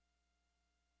Ref.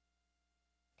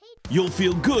 You'll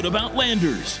feel good about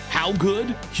Landers. How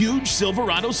good? Huge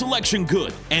Silverado selection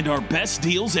good. And our best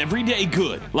deals every day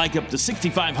good. Like up to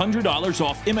 $6,500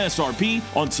 off MSRP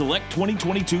on select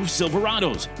 2022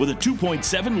 Silverados with a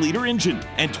 2.7-liter engine.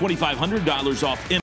 And $2,500 off